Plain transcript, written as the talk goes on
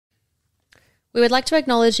We would like to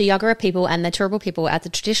acknowledge the Yagara people and the Turrbal people as the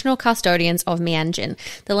traditional custodians of Mianjin,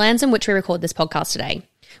 the lands in which we record this podcast today.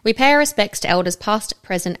 We pay our respects to elders past,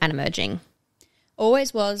 present and emerging.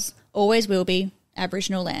 Always was, always will be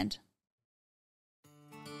Aboriginal land.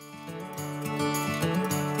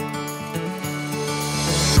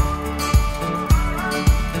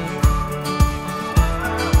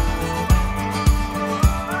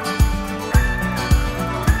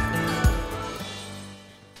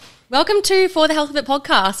 Welcome to For the Health of It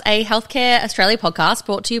podcast, a Healthcare Australia podcast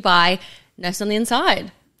brought to you by Nurse on the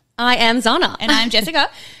Inside. I am Zana. And I'm Jessica.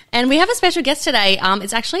 And we have a special guest today.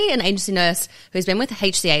 It's actually an agency nurse who's been with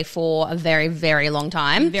HCA for a very, very long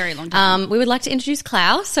time. Very long time. We would like to introduce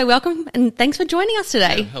Claus. So welcome and thanks for joining us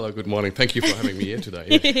today. Yeah, hello, good morning. Thank you for having me here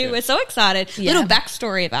today. Yeah. We're so excited. Yeah. Little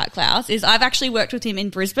backstory about Claus is I've actually worked with him in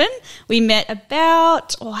Brisbane. We met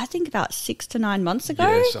about 6 to 9 months ago.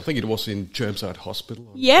 Yes, I think it was in Chermside Hospital.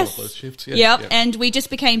 On Yes. one of those shifts. Yep. And we just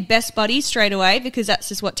became best buddies straight away because that's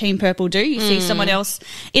just what Team Purple do. You see someone else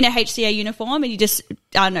in a HCA uniform and you just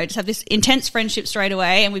have this intense friendship straight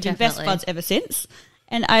away, and we've been best buds ever since.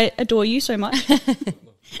 And I adore you so much.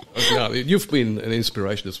 Yeah, you've been an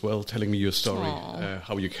inspiration as well, telling me your story,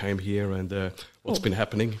 how you came here and what's been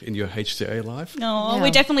happening in your HCA life. No, we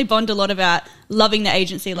definitely bond a lot about loving the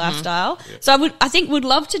agency lifestyle. Yeah. So I think we'd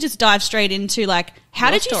love to just dive straight into how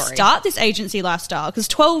did you start this agency lifestyle? Because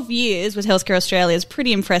 12 years with Healthcare Australia is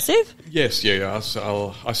pretty impressive. Yes, yeah.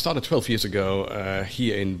 So I started 12 years ago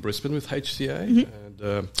here in Brisbane with HCA,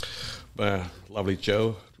 and lovely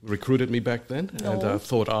Joe recruited me back then, and I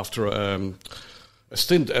thought after a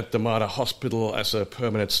stint at the Mater Hospital as a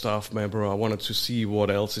permanent staff member, I wanted to see what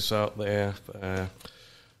else is out there,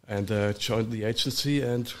 and joined the agency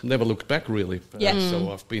and never looked back really.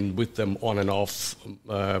 So I've been with them on and off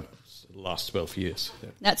the last 12 years. Yeah.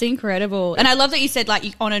 That's incredible. And I love that you said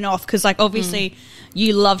on and off because obviously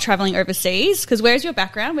you love travelling overseas because where's your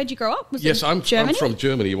background? Where'd you grow up? I'm from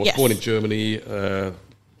Germany. I was born in Germany.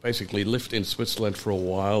 Basically lived in Switzerland for a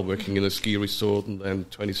while, working in a ski resort, and then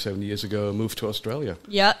 27 years ago moved to Australia.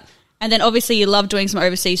 Yeah. And then obviously you love doing some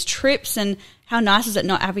overseas trips, and how nice is it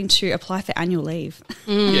not having to apply for annual leave?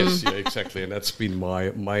 Yes, yeah, exactly. And that's been my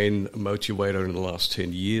main motivator in the last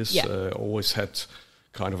 10 years. Yeah. Always had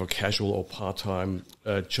kind of a casual or part-time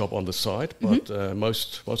job on the side, but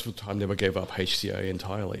most of the time never gave up HCA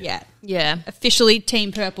entirely. Yeah. Officially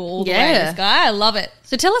Team Purple all the way, this guy. I love it.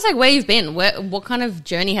 So tell us where you've been. What kind of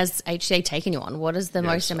journey has HCA taken you on? What is the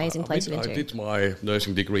most amazing place you've been to? I did my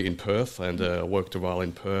nursing degree in Perth and worked a while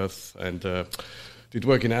in Perth and did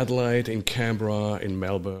work in Adelaide, in Canberra, in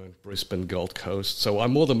Melbourne, Brisbane, Gold Coast. So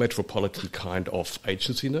I'm more the metropolitan kind of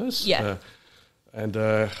agency nurse. Yeah. And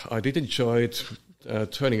I did enjoy it.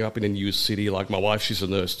 Turning up in a new city, like my wife, she's a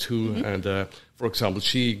nurse too, and for example,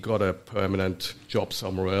 she got a permanent job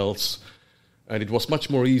somewhere else, and it was much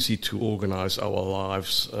more easy to organize our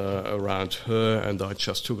lives around her, and I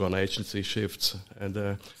just took on agency shifts and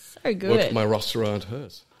so good. Worked my roster around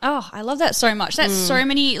hers. Oh, I love that so much. That's so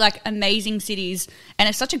many amazing cities, and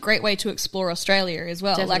it's such a great way to explore Australia as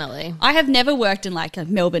well. Definitely. I have never worked in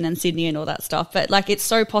Melbourne and Sydney and all that stuff, but it's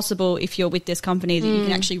so possible if you're with this company that you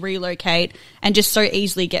can actually relocate and just so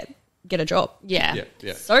easily get a job. Yeah.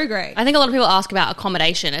 So great. I think a lot of people ask about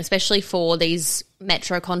accommodation, especially for these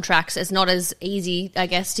metro contracts. It's not as easy, I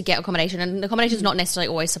guess, to get accommodation, and accommodation is not necessarily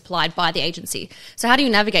always supplied by the agency. So how do you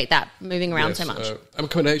navigate that moving around so much?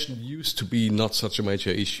 Accommodation used to be not such a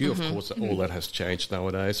major issue. Of course, all that has changed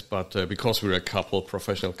nowadays, but because we're a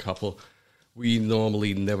professional couple, we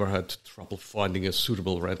normally never had trouble finding a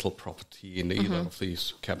suitable rental property in either of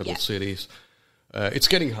these capital cities. It's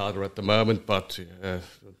getting harder at the moment, but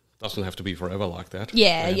doesn't have to be forever like that.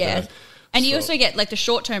 Yeah. And you also get the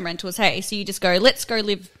short-term rentals, hey? So you just go, let's go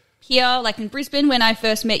live here. In Brisbane, when I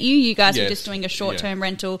first met you, you guys were just doing a short-term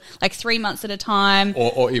rental, 3 months at a time.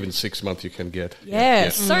 Or even 6 months you can get.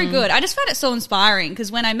 So good. I just found it so inspiring because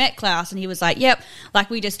when I met Claus and he was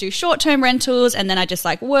we just do short-term rentals and then I just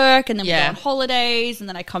work and then we go on holidays and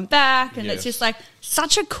then I come back and it's just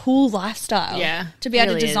such a cool lifestyle. Yeah. To be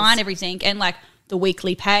able to design everything and the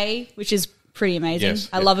weekly pay, which is pretty amazing. Yes,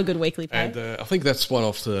 I love a good weekly pay. And I think that's one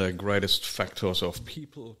of the greatest factors of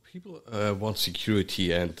people. People want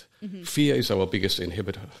security, and fear is our biggest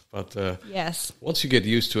inhibitor. But once you get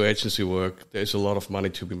used to agency work, there's a lot of money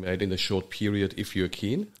to be made in a short period if you're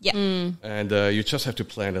keen. Yeah. And you just have to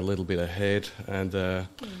plan a little bit ahead, and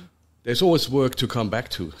there's always work to come back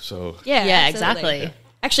to. So yeah, exactly.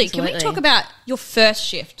 Actually, Absolutely. can we talk about your first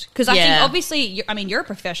shift? Because I think obviously, you're a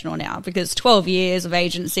professional now because 12 years of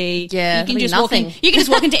agency. Yeah, you can just walk in, you can just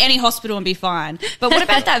walk into any hospital and be fine. But what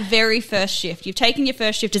about that very first shift? You've taken your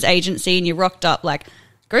first shift as agency and you rocked up. Like,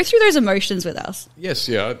 go through those emotions with us. Yes,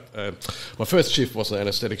 yeah. My first shift was an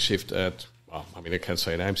anaesthetic shift at, I can't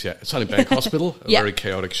say names yet. Sunnybank Hospital, a very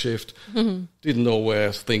chaotic shift. Mm-hmm. Didn't know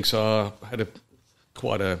where things are. Had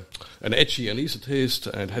quite an edgy anaesthetist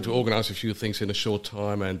and had to organise a few things in a short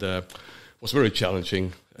time, and was very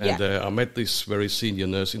challenging. And I met this very senior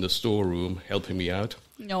nurse in the storeroom helping me out.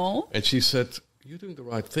 No. And she said, "You're doing the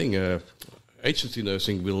right thing. Agency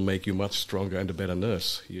nursing will make you much stronger and a better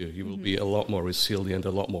nurse. You will be a lot more resilient,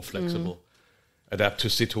 a lot more flexible, adapt to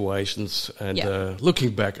situations." And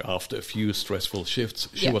looking back after a few stressful shifts,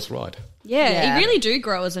 she was right. Yeah, you really do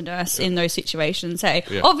grow as a nurse in those situations. Hey,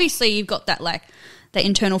 obviously you've got that that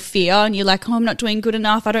internal fear and you're like, I'm not doing good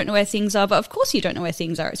enough. I don't know where things are. But of course you don't know where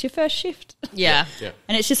things are. It's your first shift. Yeah.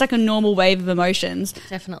 And it's just like a normal wave of emotions.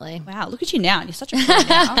 Definitely. Wow, look at you now. You're such a pro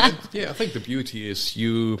now. I think the beauty is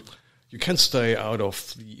you can stay out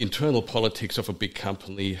of the internal politics of a big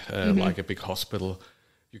company, like a big hospital.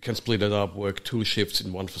 You can split it up, work 2 shifts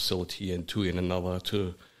in one facility and 2 in another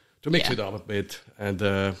to mix it up a bit. And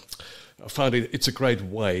I find it's a great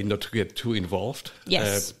way not to get too involved.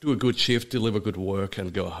 Yes. Do a good shift, deliver good work,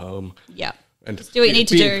 and go home. Yeah. And just do what you need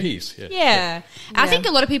to do. In peace. Yeah. I think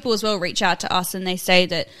a lot of people as well reach out to us and they say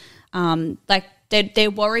that,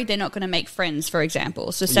 they're worried they're not going to make friends, for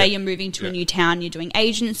example. So say you're moving to a new town, you're doing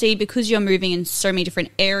agency, because you're moving in so many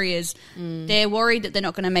different areas, they're worried that they're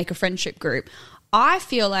not going to make a friendship group. I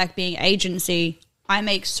feel like being agency, I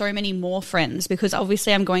make so many more friends because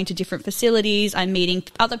obviously I'm going to different facilities, I'm meeting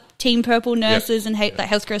other Team Purple nurses and like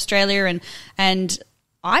Healthcare Australia, and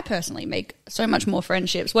I personally make so much more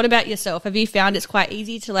friendships. What about yourself? Have you found it's quite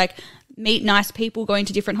easy to meet nice people going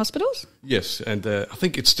to different hospitals? Yes, and I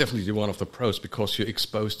think it's definitely one of the pros because you're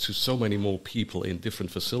exposed to so many more people in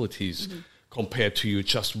different facilities compared to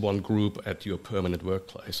just one group at your permanent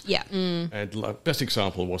workplace. Yeah. And best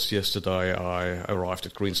example was yesterday. I arrived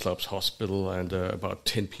at Greenslopes Hospital and about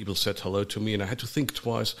 10 people said hello to me and I had to think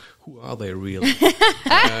twice, who are they really?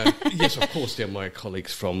 Yes, of course, they're my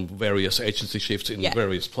colleagues from various agency shifts in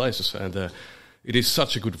various places, and it is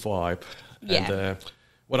such a good vibe. Yeah. And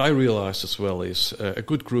what I realized as well is a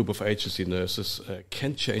good group of agency nurses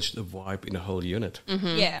can change the vibe in a whole unit.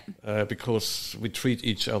 Mm-hmm. Yeah. Because we treat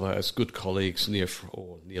each other as good colleagues,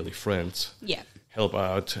 or nearly friends. Yeah. Help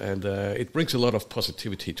out, and it brings a lot of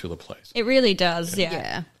positivity to the place. It really does,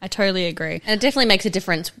 yeah. I totally agree. And it definitely makes a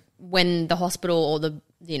difference when the hospital or the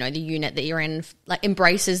unit that you're in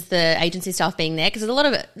embraces the agency staff being there, because there's a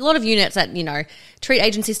lot of units that treat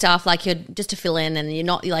agency staff like you're just to fill in and you're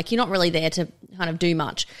not really there to kind of do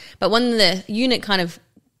much. But when the unit kind of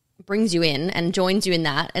brings you in and joins you in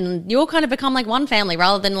that, and you all kind of become like one family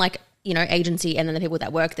rather than agency and then the people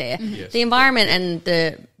that work there. Yes. The environment and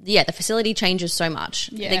the facility changes so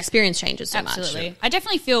much. Yeah. The experience changes so much. Absolutely. I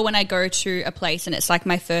definitely feel when I go to a place and it's like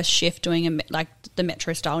my first shift doing the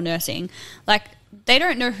metro style nursing, they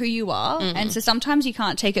don't know who you are, and so sometimes you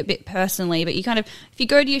can't take it a bit personally, but you kind of, if you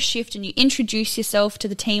go to your shift and you introduce yourself to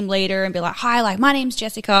the team leader and be like, hi, my name's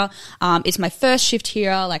Jessica, it's my first shift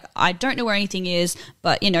here, I don't know where anything is,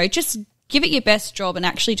 but just give it your best job and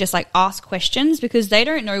actually just ask questions, because they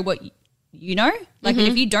don't know what you know. And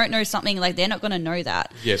if you don't know something, they're not going to know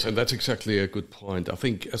that. Yes, and that's exactly a good point. I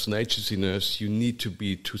think as an agency nurse, you need to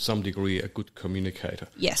be, to some degree, a good communicator.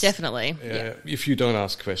 Yes. Definitely. If you don't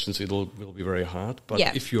ask questions, it will be very hard. But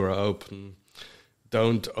if you're open,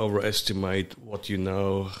 don't overestimate what you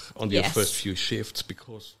know on your first few shifts,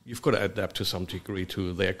 because you've got to adapt to some degree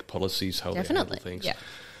to their policies, how they handle things. Yeah.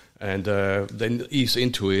 And then ease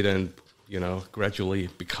into it and, gradually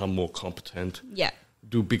become more competent. Yeah.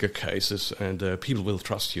 Do bigger cases, and people will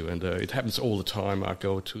trust you. And it happens all the time. I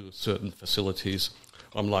go to certain facilities.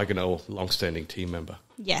 I'm like an old, long-standing team member.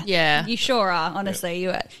 Yeah. Yeah. You sure are, honestly.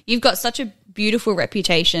 Yeah. You've got such a beautiful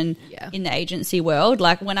reputation in the agency world.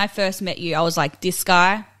 When I first met you, I was like, this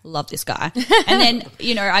guy, love this guy. And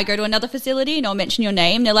then, I go to another facility and I'll mention your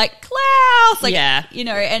name. They're like, Claus!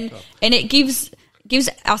 And it gives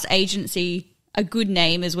us agency a good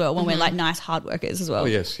name as well when we're nice hard workers as well. Oh,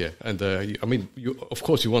 yes, yeah. And of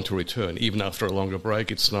course you want to return even after a longer break.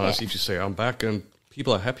 It's nice if you say I'm back and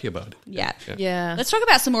people are happy about it. Yeah. Let's talk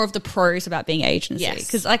about some more of the pros about being agency,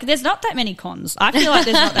 because there's not that many cons. I feel like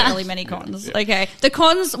there's not that really many cons. Okay, the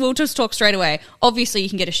cons, we'll just talk straight away. Obviously you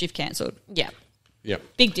can get a shift cancelled. Yeah. Yeah.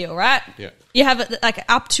 Big deal, right? Yeah. You have it like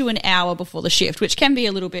up to an hour before the shift, which can be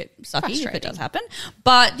a little bit sucky if it does happen.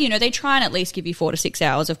 But, you know, they try and at least give you 4 to 6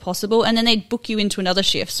 hours if possible, and then they book you into another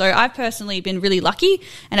shift. So I've personally been really lucky,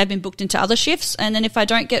 and I've been booked into other shifts. And then if I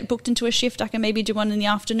don't get booked into a shift, I can maybe do one in the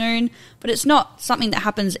afternoon. But it's not something that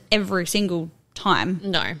happens every single time.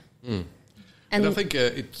 No. And I think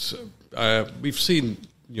we've seen,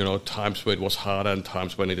 you know, times where it was harder and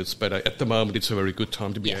times when it is better. At the moment, it's a very good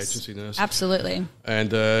time to be agency nurse. Absolutely.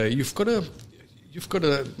 And you've got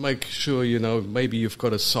to make sure, you know, maybe you've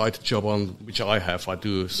got a side job on, which I have. I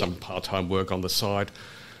do some part-time work on the side.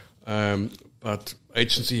 But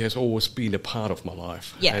agency has always been a part of my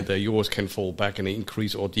life. Yeah. And you always can fall back and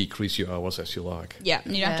increase or decrease your hours as you like. Yeah,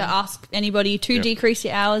 and you don't have to ask anybody to decrease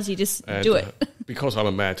your hours. You just do it. Because I'm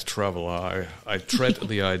a mad traveler, I dread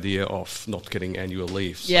the idea of not getting annual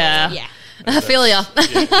leave. So, Yeah. I feel ya.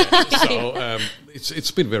 So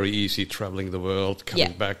it's been very easy traveling the world,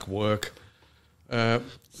 coming back, work.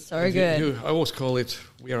 So good. I always call it,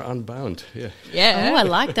 we are unbound. Yeah. Yeah. Oh, I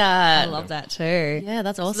like that. I love that too. Yeah,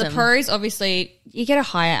 that's awesome. So the pros, obviously, you get a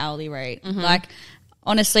higher hourly rate. Like,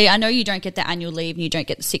 honestly, I know you don't get the annual leave and you don't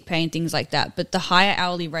get the sick pay and things like that, but the higher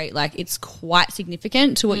hourly rate, like, it's quite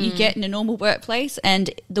significant to what you get in a normal workplace. And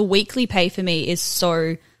the weekly pay for me is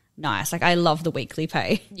so nice. Like, I love the weekly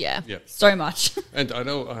pay. Yeah. So much. And I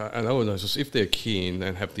know nurses, if they're keen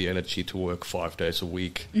and have the energy to work 5 days a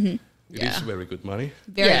week, it is very good money.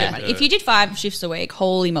 Very good money. If you did 5 shifts a week,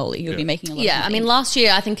 holy moly, you'll be making a lot of money. I mean, last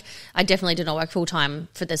year, I think I definitely did not work full-time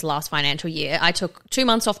for this last financial year. I took 2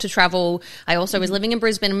 months off to travel. I also was living in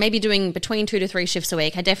Brisbane, maybe doing between 2 to 3 shifts a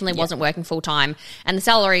week. I definitely wasn't working full-time. And the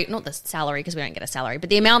salary, not the salary because we don't get a salary, but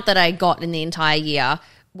the amount that I got in the entire year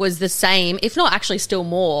was the same, if not actually still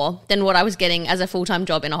more, than what I was getting as a full-time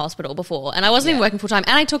job in a hospital before. And I wasn't even working full-time.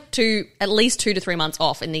 And I took at least 2 to 3 months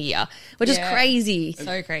off in the year, which is crazy.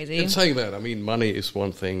 So crazy. And saying that, I mean, money is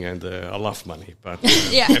one thing, and I love money. But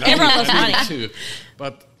everyone loves money too.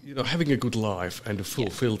 But, you know, having a good life and a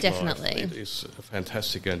fulfilled life, it is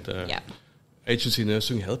fantastic. And agency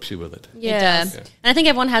nursing helps you with it. Yeah. And I think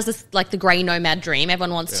everyone has this, like, the grey nomad dream.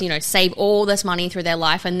 Everyone wants to, you know, save all this money through their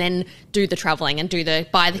life and then do the travelling and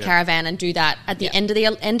buy the caravan and do that at the end of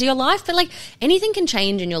your life. But, like, anything can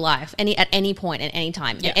change in your life at any point, at any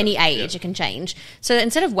time, at any age, it can change. So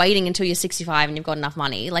instead of waiting until you're 65 and you've got enough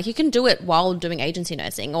money, like, you can do it while doing agency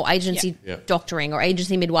nursing or agency doctoring or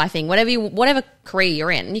agency midwifing, whatever career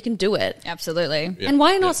you're in, you can do it. Absolutely. And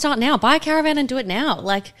why not start now? Buy a caravan and do it now.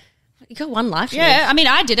 Like, you got one life. Yeah, I mean,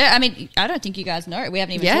 I did it. I mean, I don't think you guys know it. We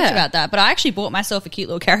haven't even talked about that. But I actually bought myself a cute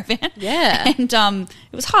little caravan. Yeah. And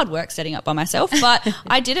it was hard work setting up by myself. But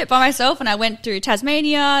I did it by myself, and I went through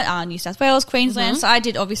Tasmania, New South Wales, Queensland. So I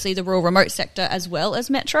did, obviously, the rural remote sector as well as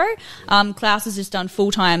metro. Claus has just done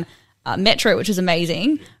full-time metro, which is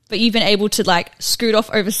amazing. But you've been able to, like, scoot off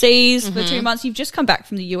overseas for 2 months. You've just come back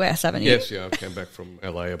from the US, haven't you? Yes, I came back from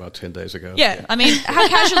LA about 10 days ago. Yeah. I mean, how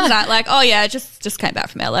casual is that? Like, oh, yeah, just came back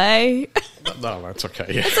from LA. No, that's okay.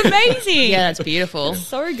 Yeah. It's amazing. Yeah, that's beautiful.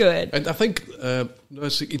 So good. And I think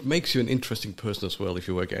nursing, it makes you an interesting person as well if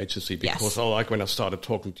you work agency, because I like when I started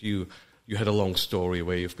talking to you, you had a long story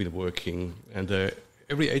where you've been working, and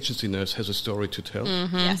every agency nurse has a story to tell.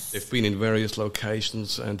 Yes. They've been in various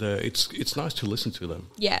locations, and it's nice to listen to them.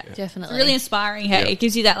 Yeah, definitely. It's really inspiring. Hey, it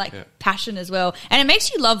gives you that passion as well, and it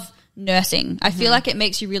makes you love nursing. I feel like it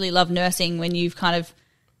makes you really love nursing when you've kind of,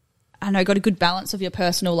 I don't know, got a good balance of your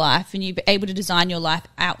personal life and you're able to design your life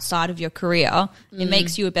outside of your career. It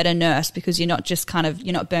makes you a better nurse because you're not just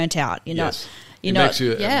you're not burnt out. You're not. It makes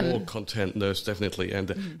you a more content nurse, definitely. And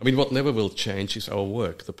I mean, what never will change is our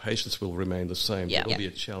work. The patients will remain the same. There will be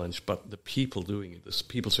a challenge, but the people doing it, the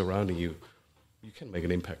people surrounding you, you can make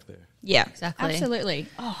an impact there. Yeah, exactly. Absolutely.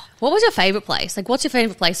 Oh. What was your favourite place? Like, what's your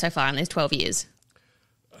favourite place so far in these 12 years?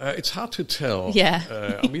 It's hard to tell.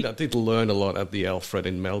 Yeah. I mean, I did learn a lot at the Alfred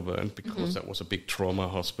in Melbourne because that was a big trauma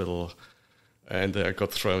hospital. And I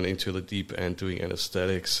got thrown into the deep end doing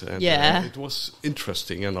anesthetics. And it was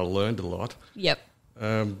interesting, and I learned a lot. Yep.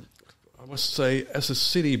 I must say, as a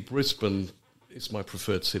city, Brisbane is my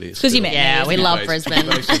preferred city. Because you met me. Yeah, we love Brisbane.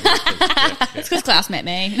 It's because Claus met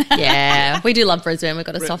me. Yeah, we do love Brisbane. We've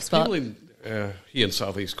got a soft spot. People here in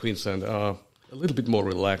southeast Queensland are a little bit more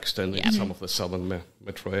relaxed than in some of the southern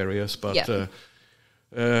metro areas. But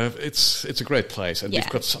it's a great place, and we've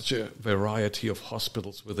got such a variety of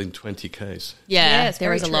hospitals within 20 k's. Yeah,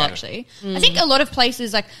 there is a lot, actually. I think a lot of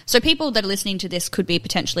places, so people that are listening to this could be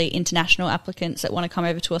potentially international applicants that want to come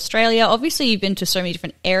over to Australia. Obviously, you've been to so many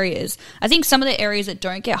different areas. I think some of the areas that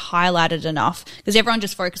don't get highlighted enough, because everyone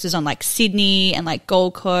just focuses on, like, Sydney and, like,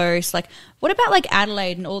 Gold Coast, like, What about like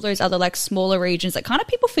Adelaide and all those other like smaller regions that kind of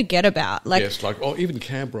people forget about? Like, yes, like or even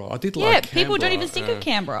Canberra. I did yeah, like Canberra. people don't even think of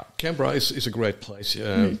Canberra. Canberra is a great place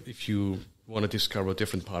if you want to discover a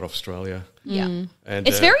different part of Australia. Yeah, and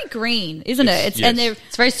it's very green, isn't it? yes.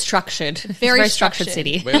 It's very structured. Very structured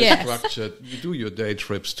city. Very structured. You do your day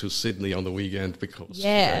trips to Sydney on the weekend because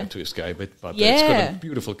to escape it, but it's got a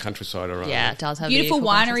beautiful countryside around. Yeah, it does have beautiful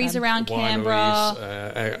wineries around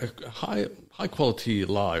Canberra. High quality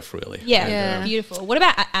life, really. Yeah, beautiful. What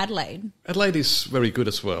about Adelaide? Adelaide is very good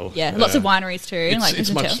as well. Yeah, lots of wineries too.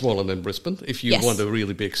 It's much smaller than Brisbane. If you want a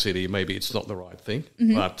really big city, maybe it's not the right thing,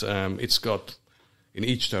 but it's got in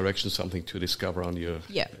each direction something to discover on your.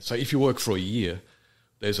 Yeah. So if you work for a year,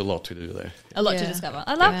 there's a lot to do there. A lot to discover.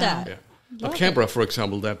 I love that. Yeah. But Canberra, for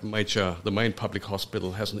example, the main public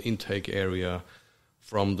hospital has an intake area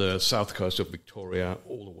from the south coast of Victoria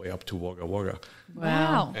all the way up to Wagga Wagga.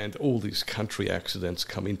 Wow. And all these country accidents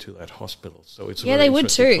come into that hospital. So it's they would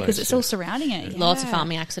too, because it's all surrounding it. Yeah. Lots of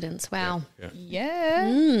farming accidents. Wow.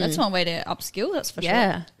 That's one way to upskill, that's for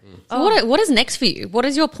sure. So what is next for you? What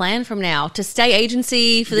is your plan from now? To stay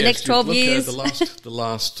agency for the next 12 years?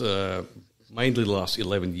 Mainly the last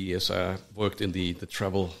 11 years, I worked in the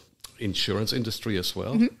travel insurance industry as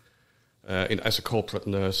well. As a corporate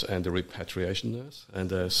nurse and a repatriation nurse.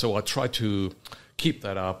 And so I try to keep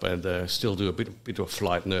that up and still do a bit of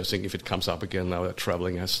flight nursing if it comes up again now that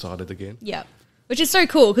traveling has started again. Yeah. Which is so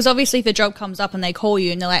cool because obviously if a job comes up and they call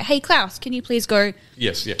you and they're like, hey, Claus, can you please go to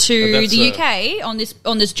the UK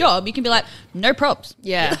on this job? You can be like, no props.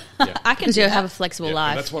 Yeah. I can because you have a flexible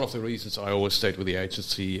life. And that's one of the reasons I always stayed with the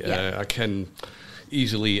agency. I can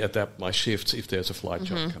easily adapt my shifts if there's a flight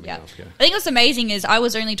job coming up. Yeah. I think what's amazing is I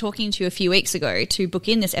was only talking to you a few weeks ago to book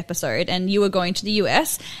in this episode and you were going to the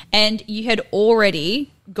US and you had already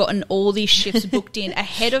gotten all these shifts booked in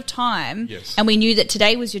ahead of time. Yes. And we knew that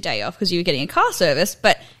today was your day off because you were getting a car service.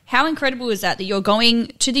 But how incredible is that you're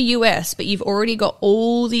going to the US but you've already got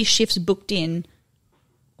all these shifts booked in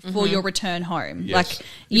for your return home. Yes. Like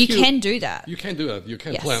you can do that. You can do that. You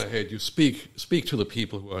can plan ahead. You speak to the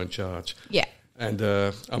people who are in charge. Yeah. And,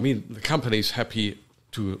 I mean, the company is happy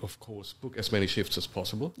to, of course, book as many shifts as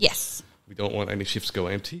possible. Yes. We don't want any shifts go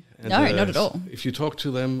empty. And, no, not at all. If you talk to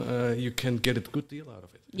them, you can get a good deal out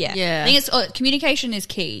of it. Yeah. I think it's communication is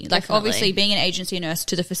key. Like, obviously, being an agency nurse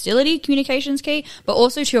to the facility, communication is key, but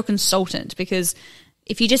also to your consultant because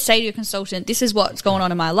if you just say to your consultant, this is what's going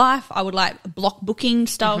on in my life, I would like block booking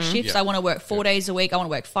style shifts. I want to work 4 days a week. I want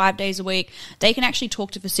to work 5 days a week. They can actually talk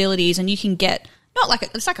to facilities and you can get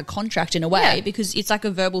it's like a contract in a way because it's like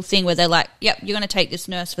a verbal thing where they're like, yep, you're going to take this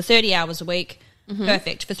nurse for 30 hours a week.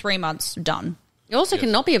 Perfect. For 3 months, done. It also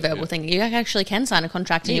cannot be a verbal thing. You actually can sign a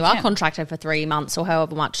contract and you are contracted for 3 months or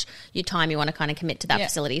however much time you want to kind of commit to that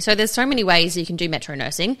facility. So there's so many ways you can do metro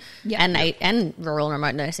nursing and rural and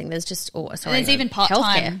remote nursing. There's just, and there's even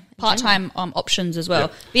part-time options as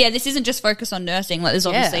well. But this isn't just focused on nursing. Like there's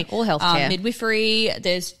obviously all healthcare. Midwifery,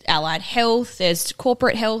 there's allied health, there's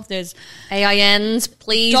corporate health, there's AINs,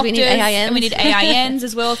 please. Doctors, we need AINs. And we need AINs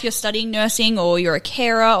as well if you're studying nursing or you're a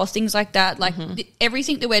carer or things like that. Like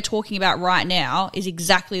everything that we're talking about right now is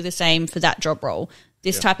exactly the same for that job role.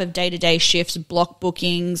 This type of day-to-day shifts, block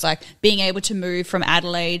bookings, like being able to move from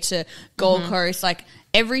Adelaide to Gold Coast, like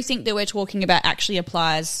everything that we're talking about actually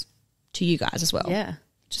applies to you guys as well. Yeah.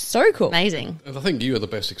 Just so cool. Amazing. And I think you are the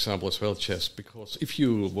best example as well, Jess, because if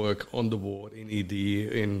you work on the ward, in ED,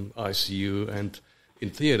 in ICU and in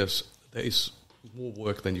theatres, there is more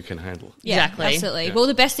work than you can handle. Yeah, exactly. Absolutely. Yeah. Well,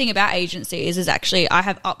 the best thing about agency is actually I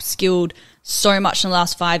have upskilled so much in the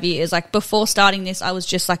last 5 years. Like before starting this, I was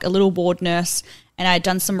just like a little ward nurse and I had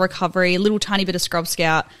done some recovery, a little tiny bit of scrub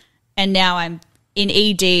scout, and now I'm in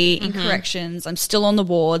ED, in corrections. I'm still on the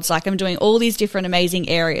wards. Like I'm doing all these different amazing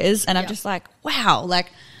areas, and I'm just like, wow, like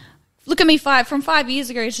look at me from 5 years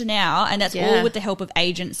ago to now, and that's all with the help of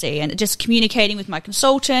agency and just communicating with my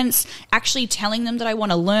consultants, actually telling them that I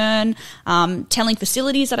want to learn, telling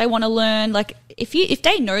facilities that I want to learn. Like if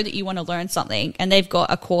they know that you want to learn something and they've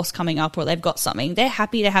got a course coming up or they've got something, they're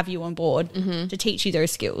happy to have you on board to teach you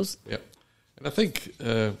those skills. Yep. And I think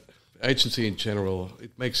agency in general, it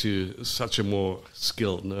makes you such a more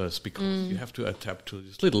skilled nurse because you have to adapt to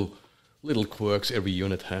these little quirks every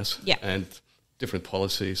unit has and different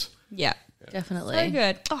policies. Yeah. Definitely. So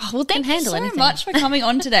good. Oh, well, thank you so anything. much for coming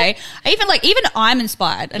on today. Even I'm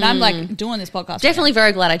inspired and I'm like doing this podcast. Definitely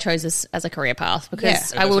very glad I chose this as a career path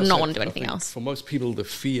because I would not want to do anything else. For most people, the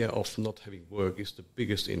fear of not having work is the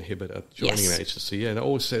biggest inhibitor joining an agency. And I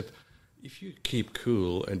always said, if you keep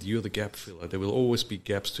cool and you're the gap filler, there will always be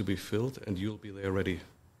gaps to be filled and you'll be there ready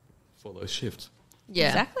for those shifts. Yeah.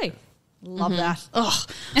 Exactly. Love that. Oh,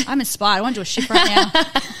 I'm inspired. I want to do a shift right now.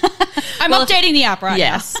 I'm updating the app right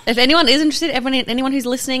now. If anyone is interested, anyone who's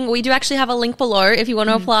listening, we do actually have a link below if you want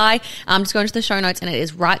to apply. Just go into the show notes and it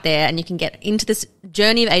is right there, and you can get into this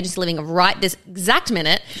journey of agency living right this exact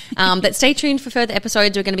minute. But stay tuned for further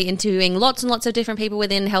episodes. We're going to be interviewing lots and lots of different people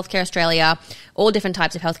within Healthcare Australia, all different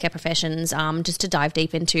types of healthcare professions, just to dive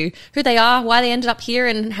deep into who they are, why they ended up here,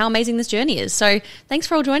 and how amazing this journey is. So thanks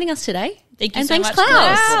for all joining us today. Thank you and so thanks, much,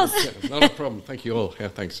 Claus. Not a problem. Thank you all. Yeah,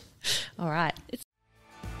 thanks. All right.